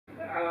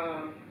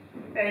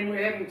and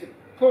we're having to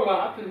pull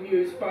up and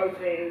use both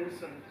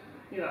hands, and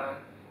you know,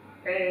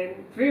 and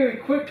very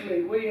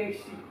quickly we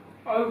actually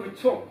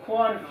overtook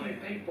quite a few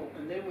people.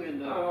 And then we're in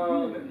the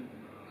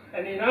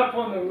and then up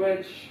on the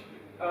ridge.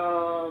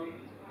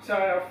 So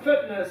our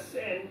fitness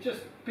and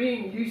just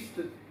being used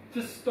to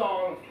this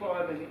style of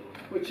climbing,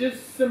 which is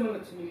similar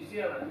to New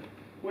Zealand,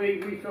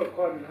 we felt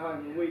quite at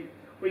home, and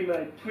we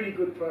made pretty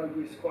good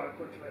progress quite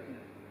quickly.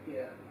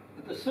 Yeah.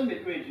 But the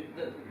summit ridge,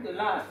 the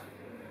last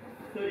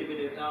 30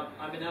 minutes,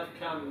 I mean, I've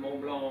climbed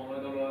Mont Blanc,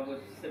 I don't know, I was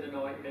 7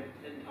 or 8, maybe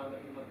 10 times.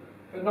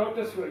 But not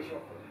this ridge.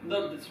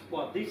 Not this,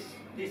 what, this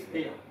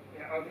there.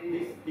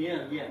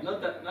 Yeah,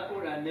 not that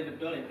one, I've never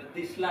done it, but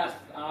this last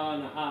hour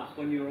and a half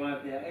when you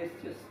arrive there,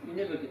 it's just, you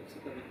never get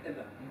sick of it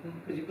ever.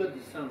 Because you've got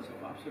this sense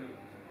of absolute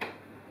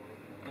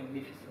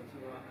magnificence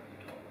around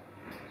the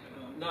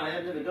top. No, I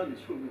had never done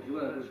this route as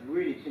well, I was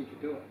really keen to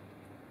do it.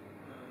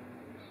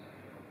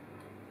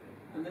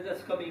 And then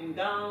that's coming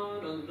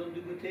down on the Dôme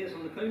du Goûter, so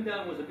the coming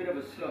down was a bit of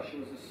a slush, it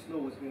was the snow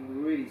was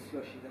being really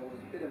slushy, there was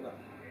a bit of a...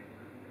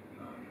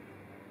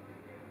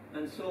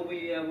 and so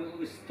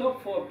we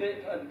stopped for a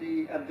bit at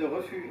the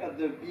refuge, at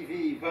the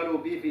BV, Valo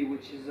BV,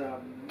 which is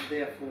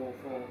there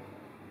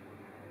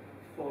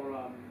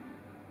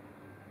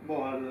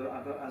more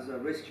as a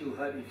rescue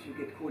hub if you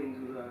get caught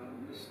into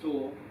the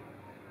storm.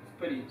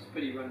 It's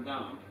pretty run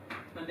down.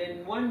 And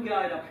then one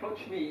guy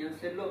approached me and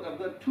said, look, I've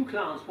got 2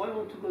 clowns, one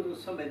wants to go to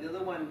the summit, the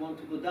other one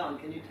wants to go down,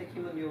 can you take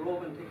him on your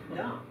rope and take him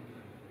down?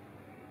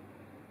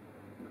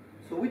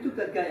 So we took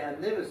that guy I'd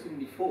never seen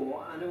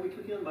before, and then we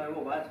took him on my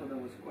rope. I thought that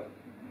was quite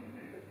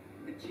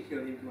a bit cheeky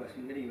of him to ask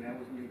me anyway, I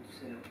wasn't going to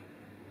say no.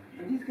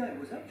 And this guy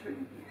was actually,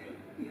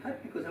 he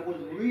had, because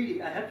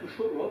I had to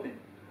short rope him.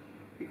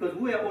 Because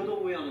we are all the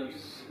way on a,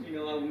 you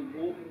know, we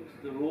walk,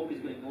 the rope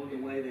is going all the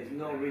way, there's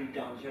no really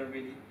danger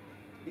really.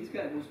 This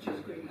guy was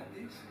just going like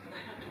this, and I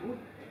had to walk.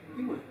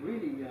 He was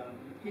really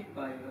hit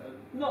by,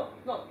 not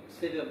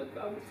severe,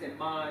 but I would say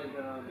mild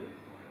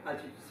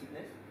altitude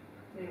sickness.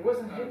 Yeah, he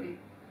wasn't happy.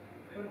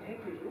 He wasn't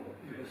happy at all.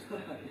 He was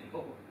not happy at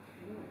all.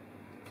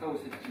 So I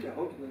was like, gee, I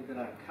hope you're going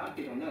to carp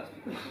it on us.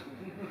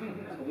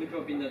 So we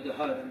drop in at the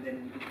hut and then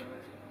we did the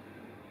rest.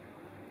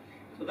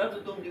 So that's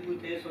the Dôme du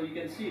Goûter. So you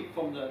can see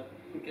from the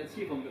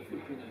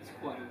footprint that it's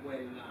quite a well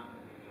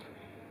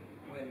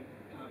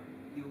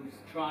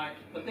used track.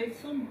 But there's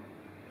some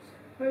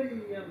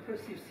pretty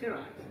impressive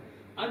seracs.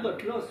 I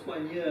got lost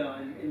one year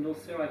in those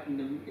seracs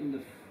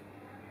in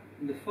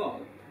the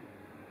fog.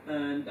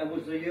 And that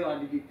was the year I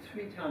did it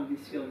 3 times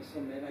this year on the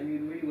summit. I knew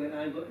really well.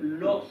 I got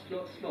lost,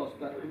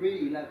 but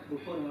really like to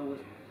the point where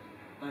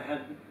I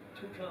had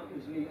 2 clowns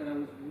with me, and I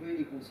was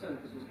really concerned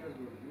because those guys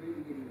were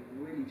really getting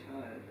really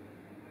tired,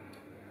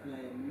 and I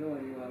had no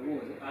idea where I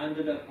was. I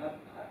ended up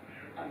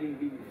having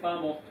been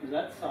far more to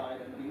that side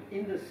and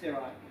being in the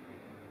Serac.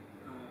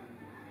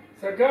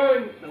 So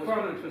going from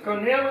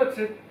Cornella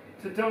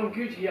to Dôme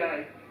du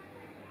Goûter,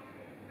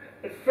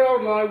 it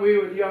felt like we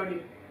were the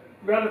only,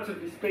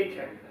 relatively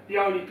speaking, the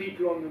only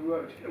people on the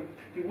route.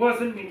 There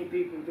wasn't many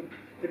people.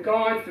 The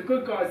guys, the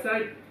good guys,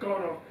 they'd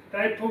gone off,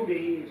 they'd pulled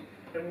ahead,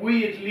 and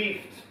we had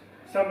left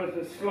some of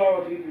the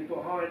slower people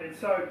behind, and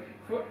so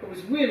it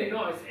was really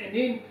nice. And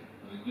then,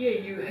 yeah,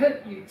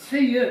 you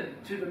tee in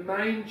to the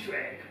main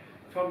track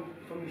from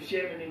the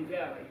Chamonix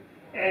Valley,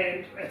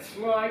 and it's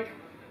like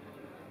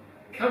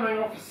coming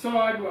off a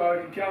side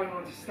road and going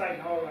onto State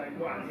Highway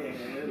 1.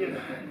 Yeah. You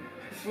know,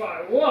 it's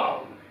like,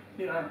 whoa!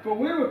 You know, but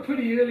we were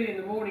pretty early in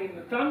the morning, and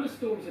the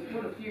thunderstorms had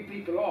put a few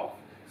people off.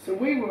 So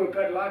we were a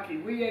bit lucky.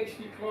 We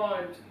actually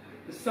climbed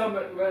the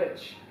summit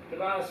ridge, the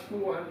last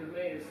 400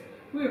 metres.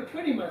 We were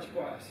pretty much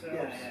by ourselves.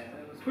 Yeah,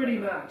 pretty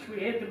much.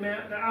 We had the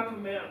upper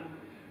mountain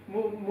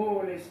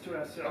more or less to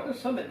ourselves. At the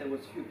summit there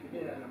was few people,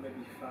 yeah.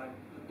 Maybe 5.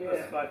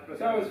 Yeah. 5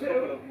 so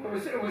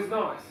it was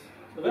nice.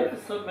 So that's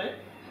the summit.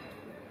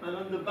 And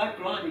on the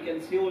background you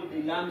can see all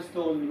the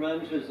limestone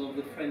ranges of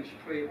the French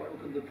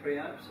the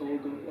Pre-Alps, all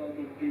the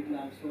big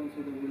limestone.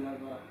 So they will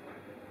have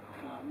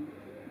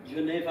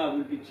Geneva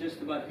will be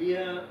just about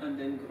here, and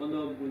then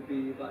Grenoble will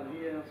be about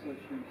here. So if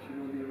you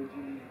know the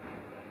origin,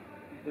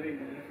 very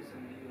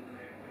magnificent view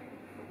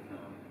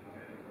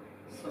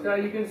there. So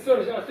you can sort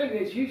of, I think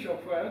that's you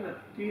shot for, isn't it?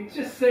 You can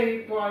just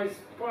see by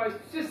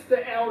just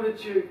the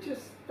altitude,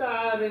 just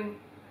starting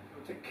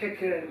to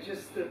kick in,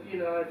 just the, you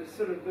know, the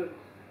sort of the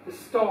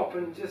stop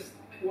and just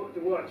what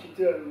you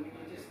do.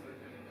 You're just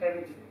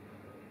having to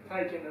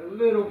take in a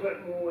little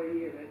bit more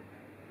here than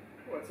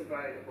what's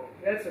available.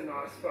 That's a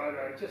nice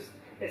photo. Just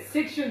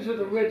sections of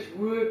the ridge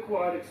were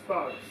quite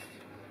exposed.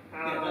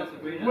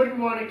 You wouldn't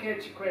want to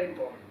catch a cramp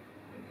on.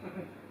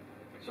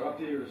 So up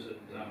there, is it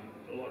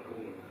a lot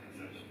colder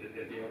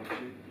at the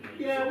altitude?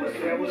 Yeah,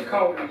 it was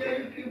cold. Yeah,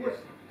 it was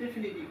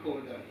definitely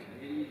colder.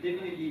 You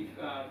definitely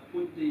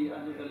put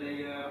another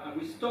layer.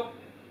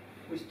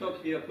 We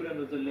stopped here, put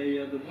another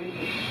layer. The wind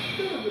was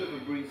still a bit of a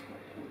breeze.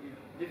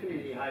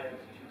 Definitely high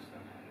altitude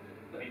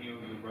stuff. And you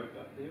rope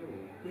up there?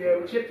 Or?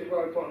 Yeah, we kept the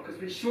rope on because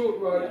we short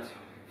roped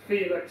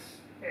Felix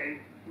and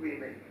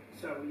Remy.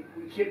 So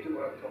we kept the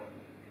rope on.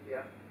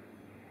 Yeah.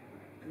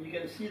 and you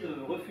can see the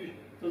refuge.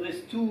 So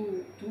there's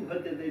two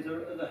huts. There's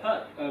the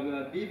hut, a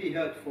BV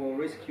hut for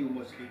rescue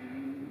mostly.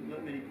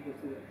 Not many people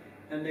do that.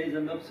 And there's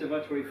an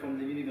observatory from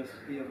the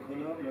University of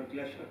Grenoble, a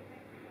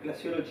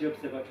glaciology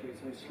observatory.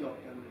 So it's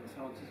locked, and the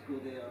scientists go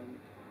there.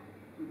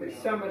 We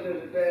summited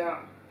at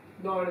about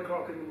 9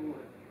 o'clock in the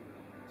morning.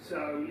 So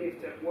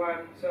left at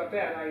 1, so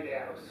about 8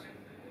 hours.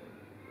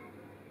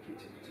 Get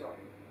to the top.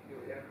 Here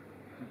we go.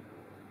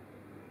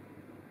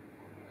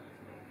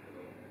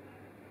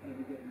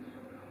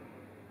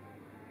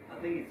 I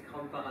think it's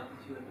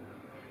comparative.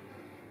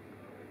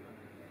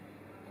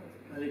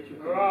 I'll let you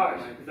go. Right.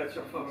 Because that's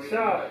your favorite.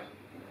 So,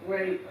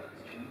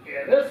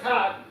 this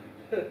hut,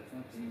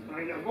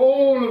 I of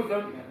all of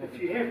them,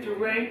 if you have to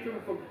rank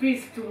them from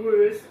best to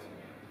worst,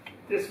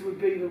 this would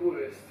be the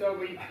worst. So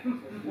we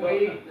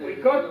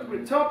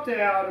topped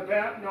out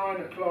about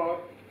 9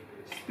 o'clock,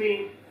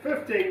 spent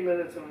 15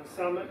 minutes on the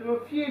summit. There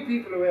were a few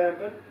people around,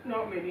 but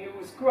not many. It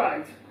was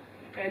great.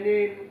 And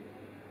then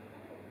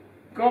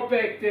got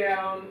back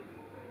down,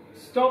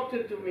 stopped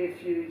at the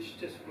refuge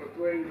just for a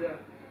breather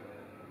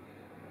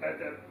at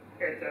the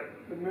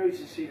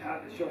emergency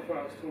hut the chauffeur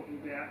I was talking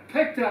about.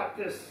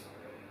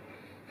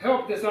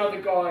 Helped this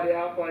other guide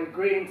out by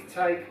agreeing to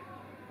take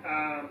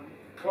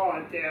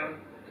client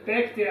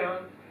back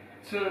down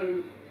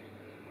to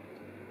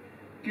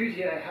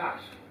Goutier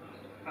Hut.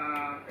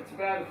 It's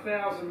about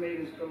 1,000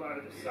 metres below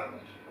the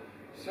summit.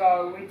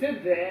 So we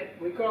did that.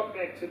 We got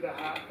back to the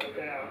hut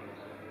about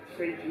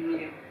 3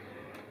 p.m.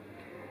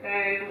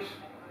 And,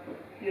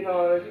 you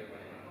know,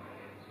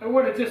 it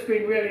would have just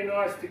been really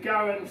nice to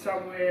go in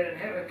somewhere and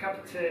have a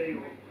cup of tea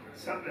or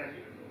something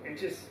and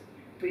just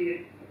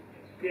be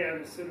able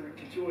to sort of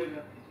enjoy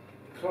the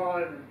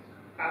climb. And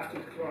after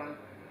the climb,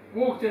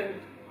 walked in,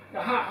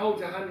 the hut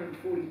holds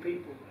 140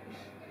 people.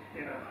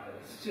 You know,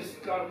 it's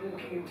just like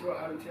walking into a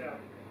hotel.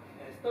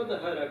 Yeah, it's not the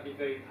hut I'd be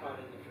very proud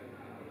of.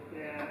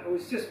 Yeah, it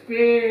was just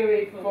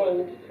very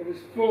full. It was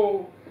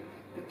full.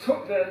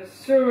 The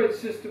sewage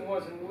system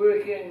wasn't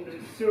working. The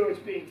sewage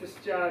being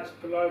discharged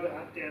below the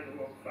hut down the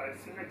wrong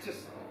face, and it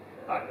just,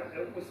 I don't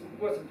know, it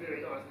wasn't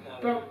very nice. No.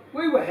 But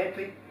we were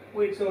happy.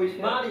 So if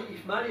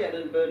Mali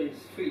hadn't burned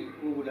his feet,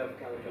 we would have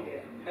carried on.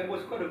 Yeah. It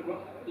was quite a in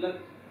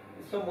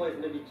some ways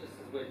maybe just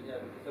as well,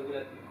 yeah, because I would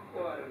have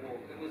quite a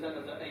walk. It was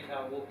another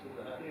 8-hour walk to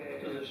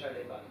the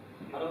chalet, but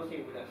I don't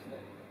think we would have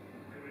stayed.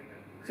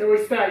 So we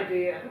stayed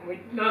there,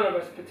 and none of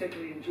us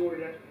particularly enjoyed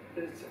it.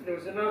 There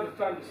was another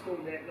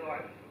thunderstorm that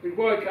night. We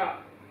woke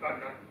up, I don't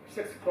know,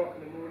 6 o'clock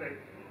in the morning.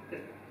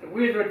 The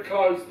weather had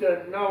closed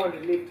in, no one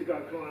had left to go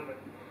climbing.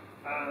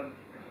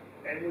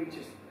 And we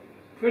just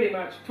pretty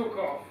much took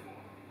off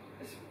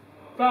as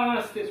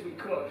fast as we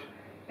could.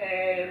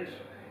 And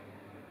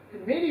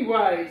in many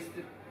ways,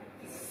 the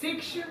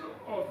section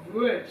of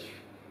ridge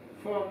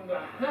from the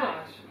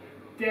hut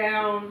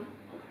down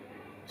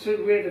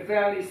to where the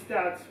valley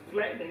starts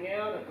flattening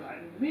out a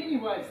bit, in many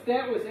ways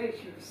that was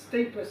actually the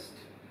steepest.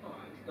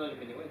 Not in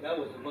many ways, that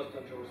was the most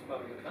dangerous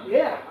part of the country.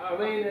 Yeah, I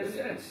mean it's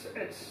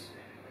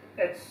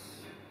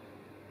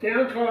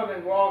down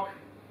climbing rock,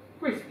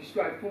 reasonably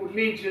straightforward,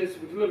 ledges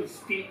with little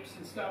steps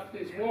and stuff.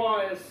 There's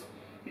wires,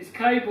 there's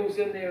cables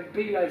in there and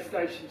belay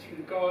stations for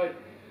the guys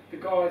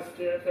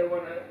if they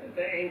want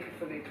the anchor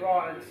for their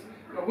clients.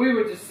 But we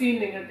were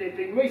descending and there'd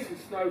been recent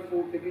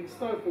snowfall, there'd been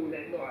snowfall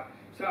that night.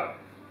 So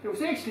there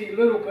was actually a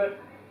little bit,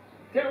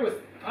 that was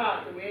the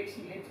part that we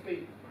actually had to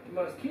be the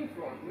most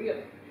careful on,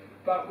 really.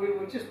 But we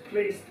were just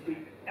pleased to be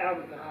out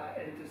of the hut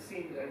and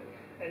descending.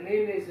 And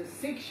then there's a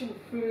section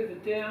further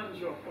down,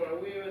 Geoffroy,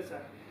 where is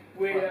it?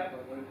 Where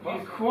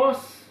you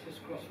cross...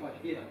 Just cross right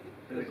here.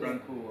 The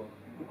Grand Couloir.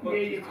 Yeah,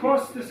 you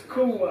cross this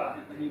couloir.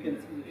 And you can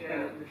see the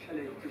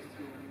chalet just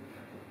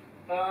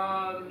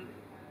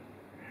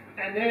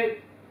and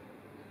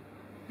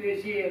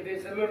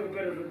there's a little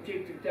bit of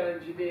objective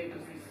danger there,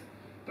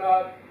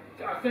 but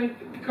I think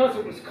that because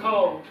it was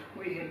cold,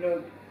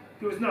 there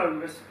was no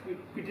risk.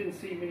 We didn't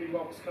see many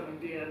rocks coming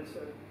down,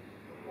 so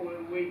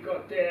we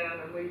got down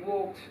and we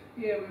walked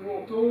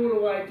all the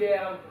way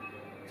down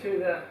to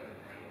the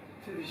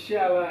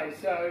chalet.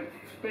 So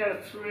it's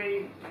about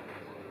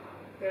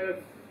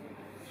a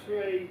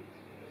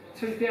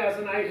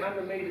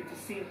 2,800 metre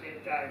descent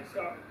that day.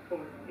 So,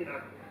 you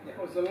know, it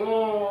was a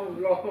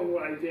long, long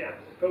way down.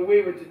 But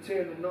we were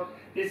determined not.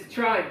 There's a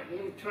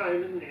little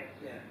train in there.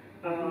 Yeah.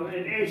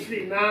 And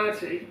actually,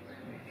 Marty,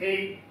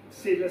 he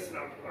said, "Listen, I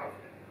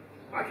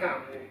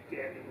can't walk down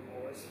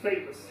anymore. His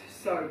feet was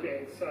so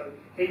bad." So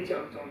he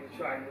jumped on the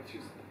train, which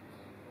was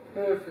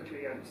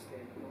perfectly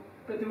understandable.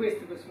 But the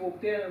rest of us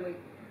walked down, and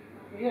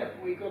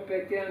we got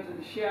back down to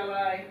the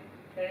chalet,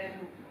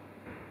 and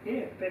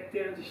back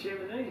down to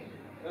Chamonix.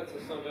 That's a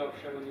sundown of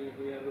Chamonix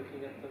here,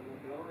 looking at the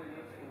Mont Blanc.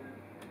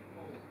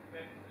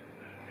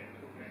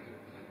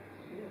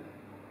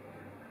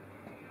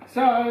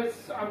 So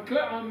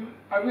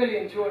I really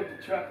enjoyed the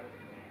trip.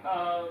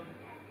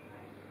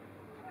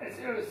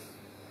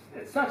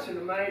 It's such an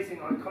amazing,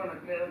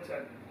 iconic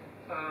mountain.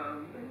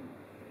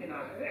 You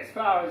know, as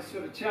far as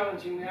sort of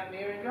challenging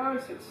mountaineering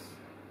goes,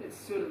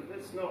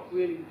 it's not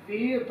really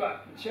there,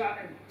 but in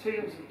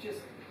terms of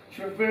just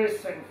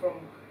traversing from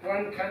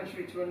one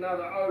country to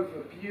another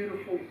over a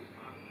beautiful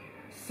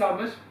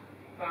summit,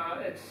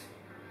 it's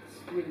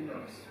really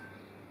nice.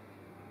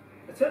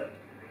 That's it.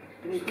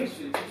 Any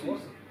questions?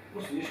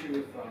 What's the issue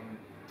with going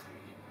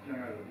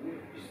over the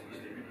border? Is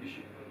there an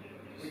issue?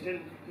 We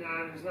didn't. No,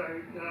 there's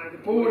no. The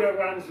border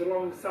runs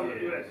along the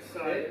summit with it.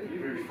 So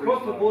you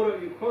cross the border.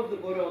 You cross the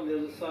border on the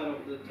other side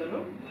of the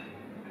tunnel,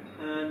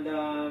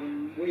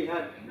 and we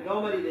had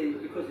normally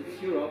because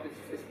it's Europe,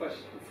 it's a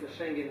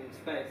Schengen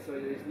space, so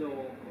there's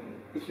no.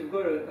 If you've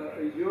got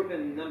a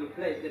European number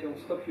plate, they don't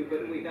stop you.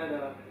 But we had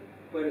a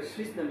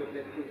Swiss number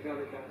plate with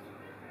Wellington.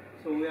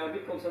 So we are a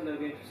bit concerned they're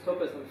going to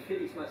stop us, and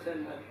Felix, my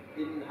son,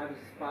 didn't have his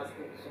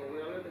passport, so we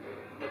are a little bit,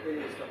 but they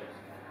didn't stop us.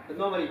 But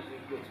normally you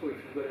go through if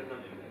you've got a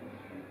number plate.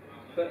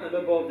 But and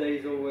above there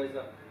is always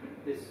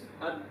this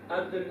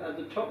at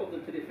the top of the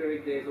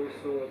telepheric there is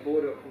also a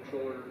border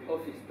control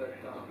office, but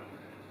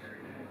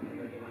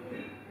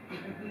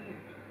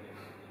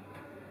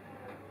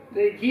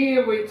the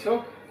gear we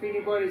took, if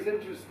anybody's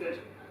interested,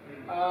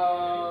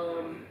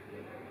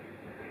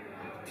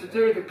 to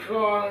do the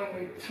climb,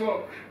 we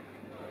took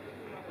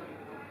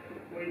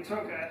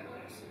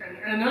an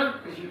inner,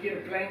 because you get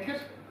a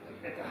blanket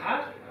at the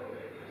hut.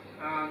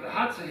 The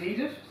huts are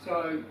heated, so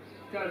you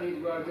don't need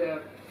to worry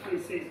about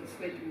three-season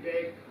sleeping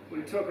bag.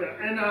 We took an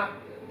inner,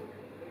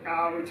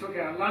 we took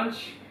our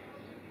lunch,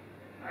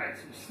 had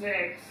some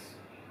snacks,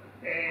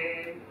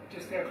 and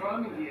just our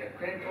climbing gear,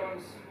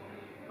 crampons,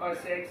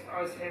 ice axe,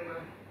 ice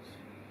hammer,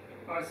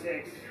 ice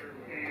axe,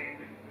 and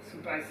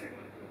some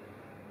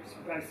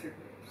basic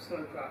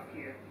snowcraft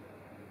gear.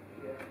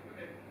 Yeah.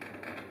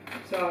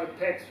 So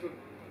packs were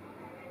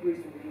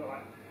reasonably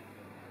light.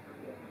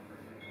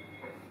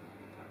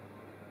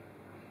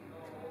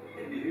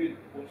 Have you heard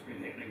what's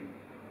been happening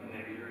in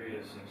that area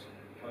since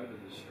COVID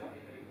has struck?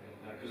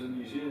 Because in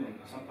New Zealand,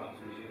 some parts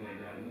of New Zealand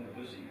are more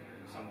busy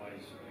in some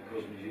ways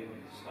because New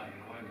Zealand is staying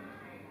home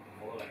and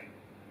holiday.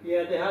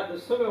 yeah, the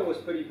summer was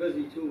pretty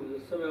busy too.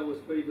 The summer was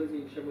pretty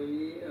busy in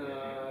Chamonix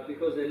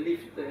because they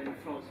lift in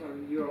France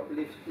and Europe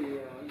lift the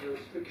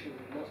restriction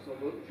most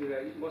of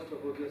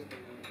August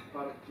and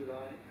part of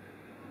July.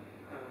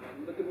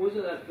 But it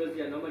wasn't as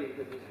busy normally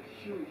because it's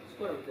a huge, it's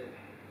one of the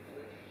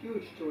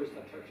huge tourist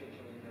attractions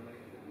in Chamonix,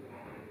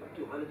 up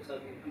to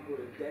 100,000 people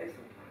a day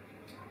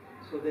sometimes.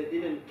 So they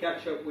didn't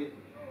catch up with,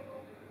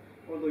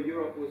 although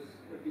Europe was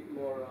a bit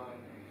more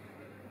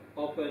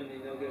open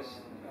in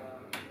August.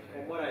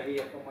 From what I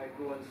hear from my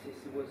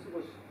grandsis, it was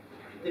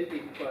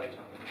definitely quite a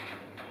challenge.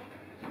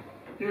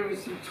 There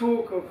was some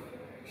talk of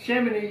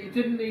Chamonix. You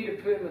didn't need a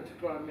permit to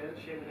climb Mount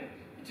Chamonix.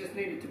 You just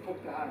needed to book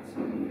the huts.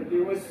 But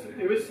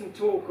there was some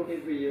talk of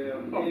Every year,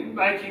 of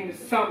making the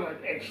summit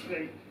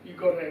actually. You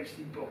got to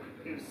actually book.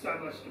 There was so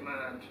much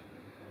demand.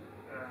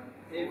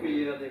 every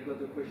year they got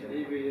the question.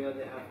 Every year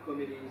they have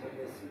committees and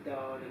they sit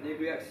down, and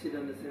every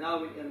accident they say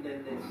now, and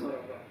then they sort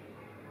of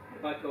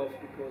back off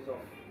because of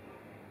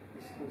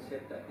this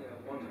concept that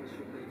mountains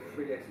should be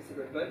freely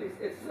accessible. But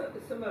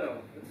it's a matter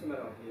of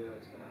year.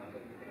 It's going to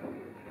happen.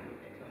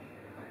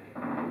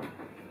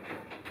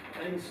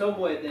 And in some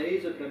way there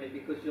is a permit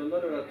because you're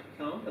not allowed to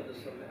camp at the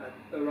summit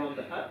around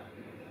the hut.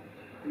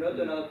 You're not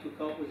allowed to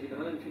camp within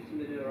 150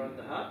 meters around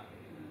the hut,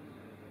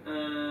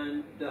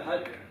 and the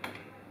hut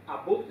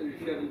are booked. And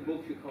if you haven't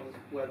booked, you can't.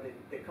 Well,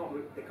 they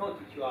can't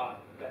kick you out,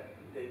 but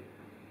they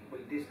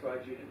will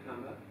discourage you to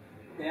come up.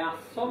 There are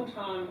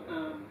sometimes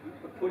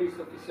a police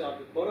officer at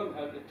the bottom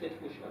of the tête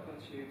rouge,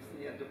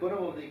 at the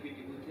bottom of the Aiguille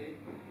du Goûter.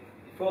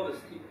 Before the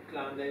steep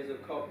climb, there is a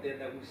cop there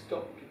that will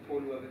stop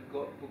people who haven't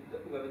booked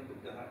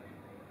the hut.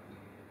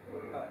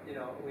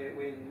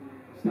 We're in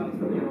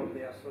Southern Europe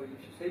there, so if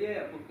you say,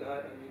 yeah, I booked the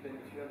hut, and even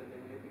if you haven't,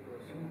 then maybe go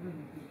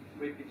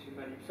repeat your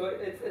money. So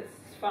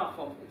it's far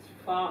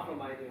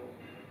from ideal.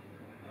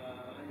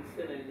 And it's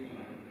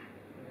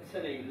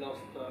certainly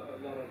lost a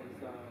lot of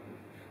its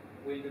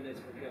wilderness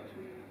compared to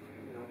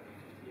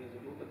 50 years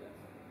ago, but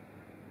that's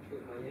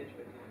shows my age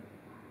right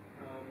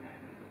now.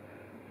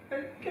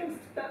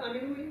 Against that, I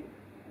mean,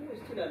 we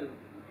still had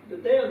the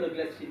day on the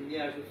glacier in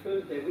Liège, the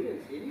first day, we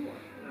didn't see anyone.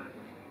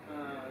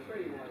 It's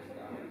very nice.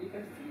 You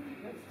can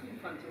still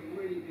find some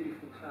really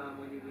beautiful climb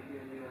when you're with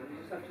your new.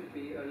 You just have to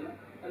be a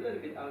little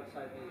bit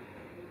outside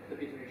the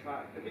beaten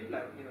track. A bit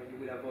like you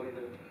will avoid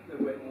the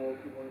wet walk.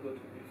 You won't go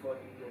to before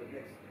you go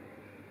next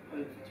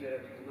 150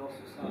 meters to the north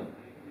or south.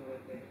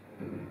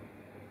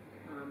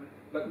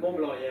 But Mont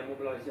Blanc, Mont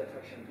Blanc is the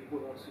attraction. People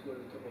want to go to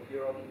the top of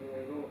Europe and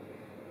go.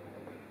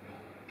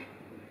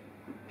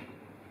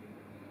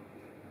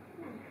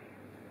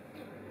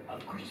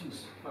 Other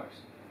questions, folks?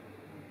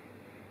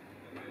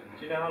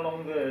 Do you know how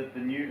long the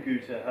new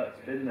Guta hut's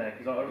been there?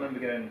 Because I remember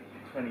going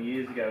 20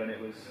 years ago, and it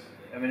was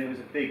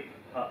a big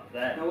hut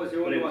there. That was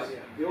the old one.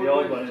 Yeah. The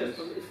old one is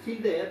still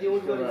there. The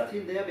old one is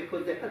still there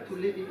because they had to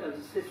leave it as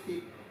a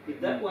safety. If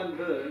that one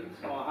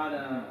burns or had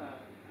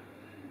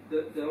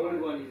the old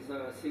one is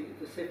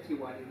the safety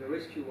one, the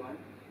rescue one,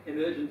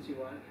 emergency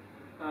one.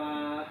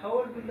 How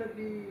old would that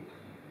be?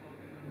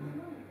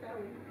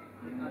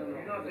 I don't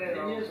know. Not that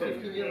 10 years, old.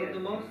 15 years at the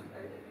most?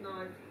 No,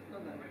 it's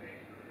not that.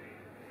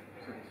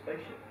 It's like a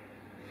spaceship.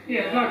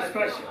 Yeah, it's like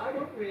special. I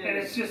don't really. And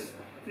it's just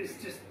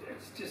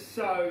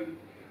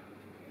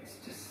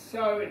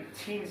so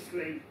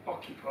intensely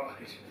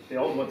occupied. The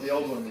old one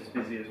was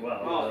busy as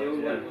well. Oh, the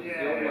old one.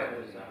 Yeah. The old one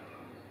was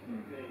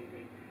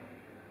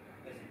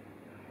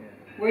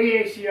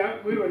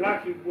We were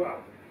lucky,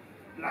 well,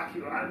 lucky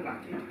or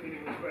unlucky,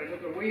 depending which way you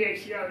look, but we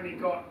actually only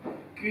got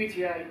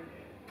Goutier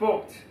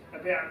booked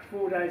about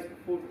 4 days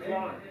before the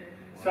climb.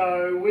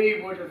 So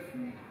we would have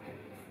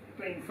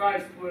been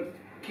faced with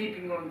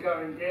keeping on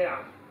going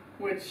down,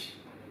 which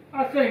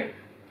I think,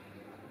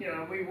 you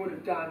know, we would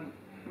have done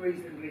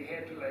reasonably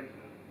happily,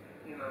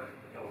 you know,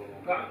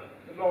 but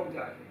a long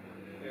day.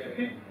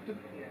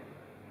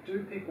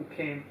 Do people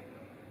camp,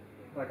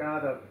 like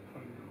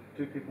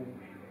do people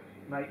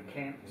make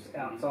camps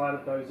outside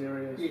of those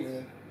areas? Yes.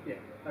 Where, yeah,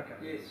 okay.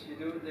 Yes,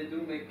 they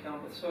do make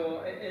camp.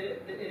 So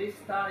it is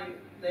starting,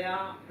 there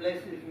are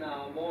places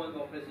now, more and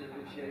more places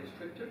which are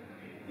restricted.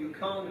 You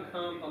can't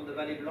camp on the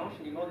Vallée Blanche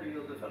anymore, you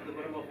know, the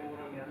bottom of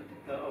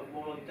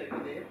Mont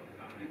Blanc there.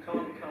 You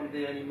can't camp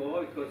there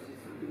anymore because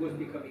it was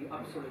becoming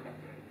absolutely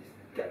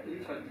disgusting.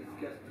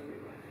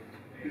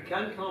 You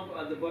can camp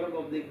at the bottom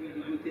of the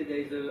Goutier. There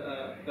is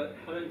a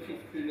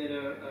 150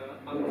 meter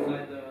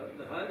outside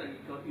the hut, and you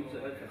can't use the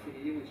hut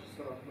facility, which is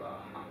sort of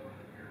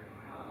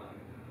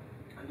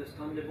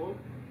understandable.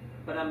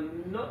 But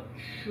I'm not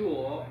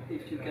sure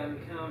if you can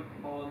camp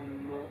on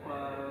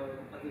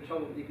at the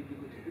top of the Goutier.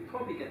 You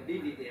probably can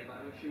visit there, but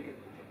I'm not sure you can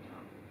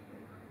camp.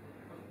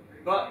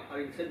 But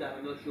having said that,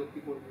 I'm not sure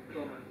people will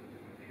come and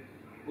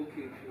book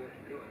you if you want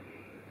to do it.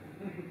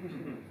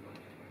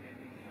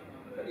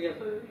 But yeah,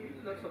 so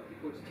lots of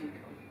people still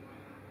come.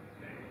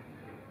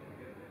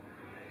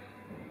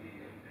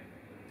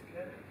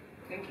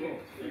 Thank you.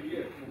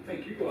 Yeah, well,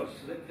 thank you guys.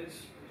 That's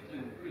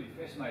been really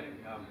fascinating.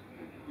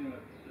 You know,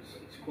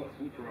 it's quite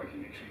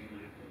thought-provoking actually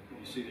when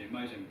you see the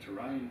amazing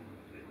terrain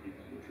that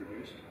you've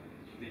traversed.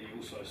 Then you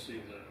also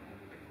see the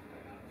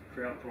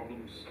crowd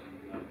problems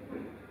and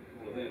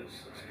all of that.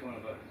 It's kind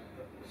of a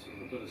sort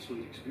of a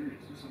bittersweet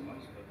experience in some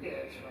ways. But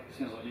Yeah, that's right. it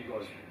sounds like you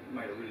guys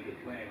made a really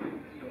good plan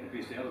and got the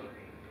best out of it.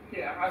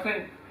 Yeah, I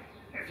think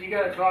if you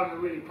go to climb a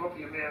really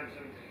popular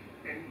mountain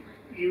and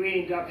you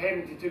end up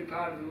having to do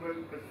part of the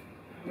route with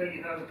a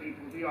million other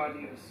people, the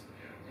idea is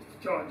to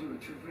try and do a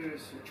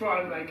traverse and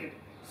try and make it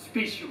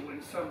special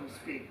in some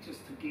respect,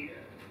 just to get,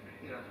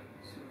 you know,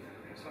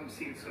 some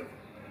sense of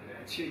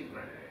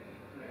achievement.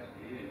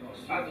 Yeah,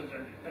 nice. Other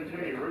than Did you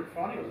do any route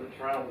finding, or was it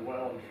travel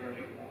well and through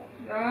it?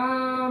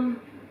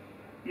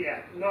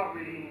 yeah, not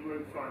really any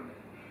route finding.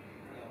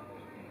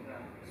 No,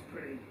 it's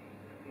pretty.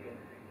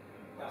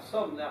 There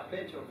are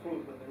plenty of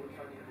routes when the route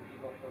finding would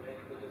give up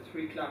already, but the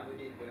 3 climbs we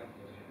did were.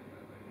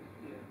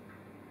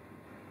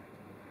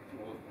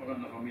 Well, I don't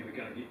know if I'm ever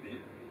going to get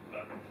there,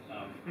 but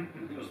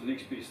it was the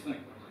next best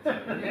thing.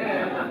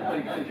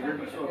 Yeah. Thank you very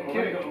much.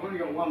 I've only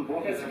got one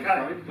block. That's I'm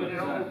okay. afraid,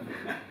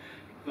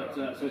 but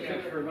so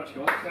thanks very much,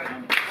 guys.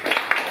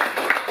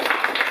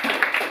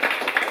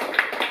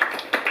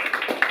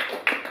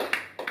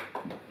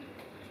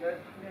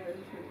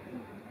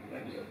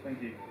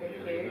 Thank you.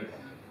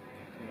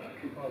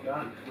 Well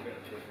done.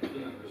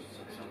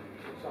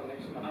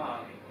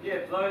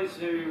 Yeah, for those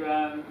who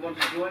want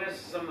to join us,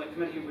 some of the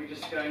committee will be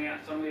just going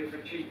out somewhere for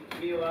a cheap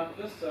meal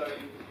after this, so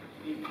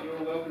you're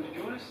all welcome to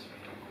join us.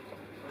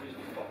 Or just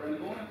pop around the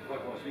corner.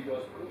 Likewise, you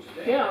guys, of course.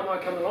 Yeah, I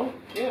might come along.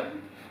 Yeah.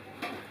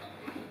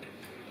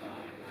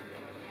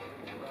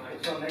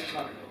 What's on next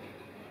month?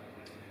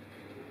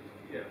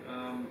 Yeah,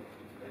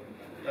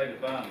 David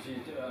Barnes.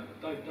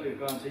 David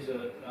Barnes, he's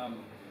a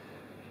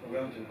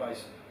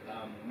Wellington-based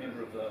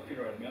member of the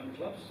Federated Mountain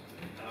Clubs.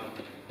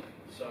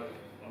 So,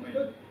 I mean,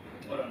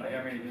 I don't know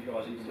how many of you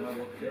guys even know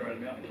what the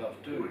Federated Mountain Clubs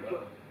do,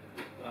 but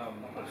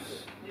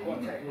it's quite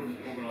an important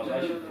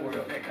organisation for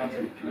our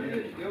backcountry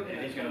community. And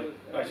he's going to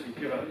basically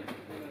give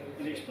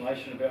an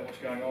explanation about what's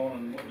going on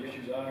and what the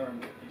issues are,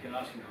 and you can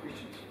ask him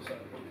questions. So it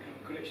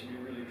could actually be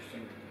a really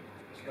interesting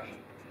discussion.